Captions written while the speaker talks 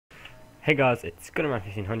Hey guys, it's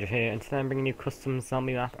GUNNERMAN1500 here, and today I'm bringing you custom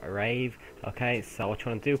zombie map Rave. Okay, so what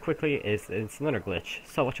you want to do quickly is, it's another glitch.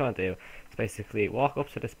 So what you want to do is basically walk up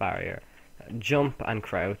to this barrier, jump and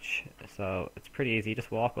crouch. So it's pretty easy,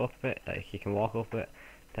 just walk up it, like you can walk up it,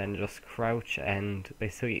 then just crouch, and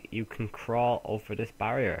basically you can crawl over this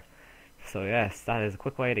barrier. So yes, that is a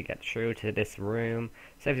quick way to get through to this room.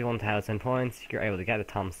 Saves you 1000 points, you're able to get a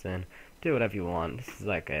Thompson, do whatever you want. This is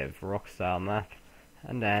like a rock style map.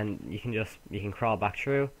 And then you can crawl back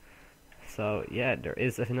through. So yeah, there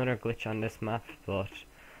is another glitch on this map, but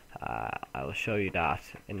I will show you that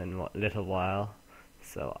in a little while.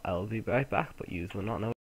 So I'll be right back, but you will not know.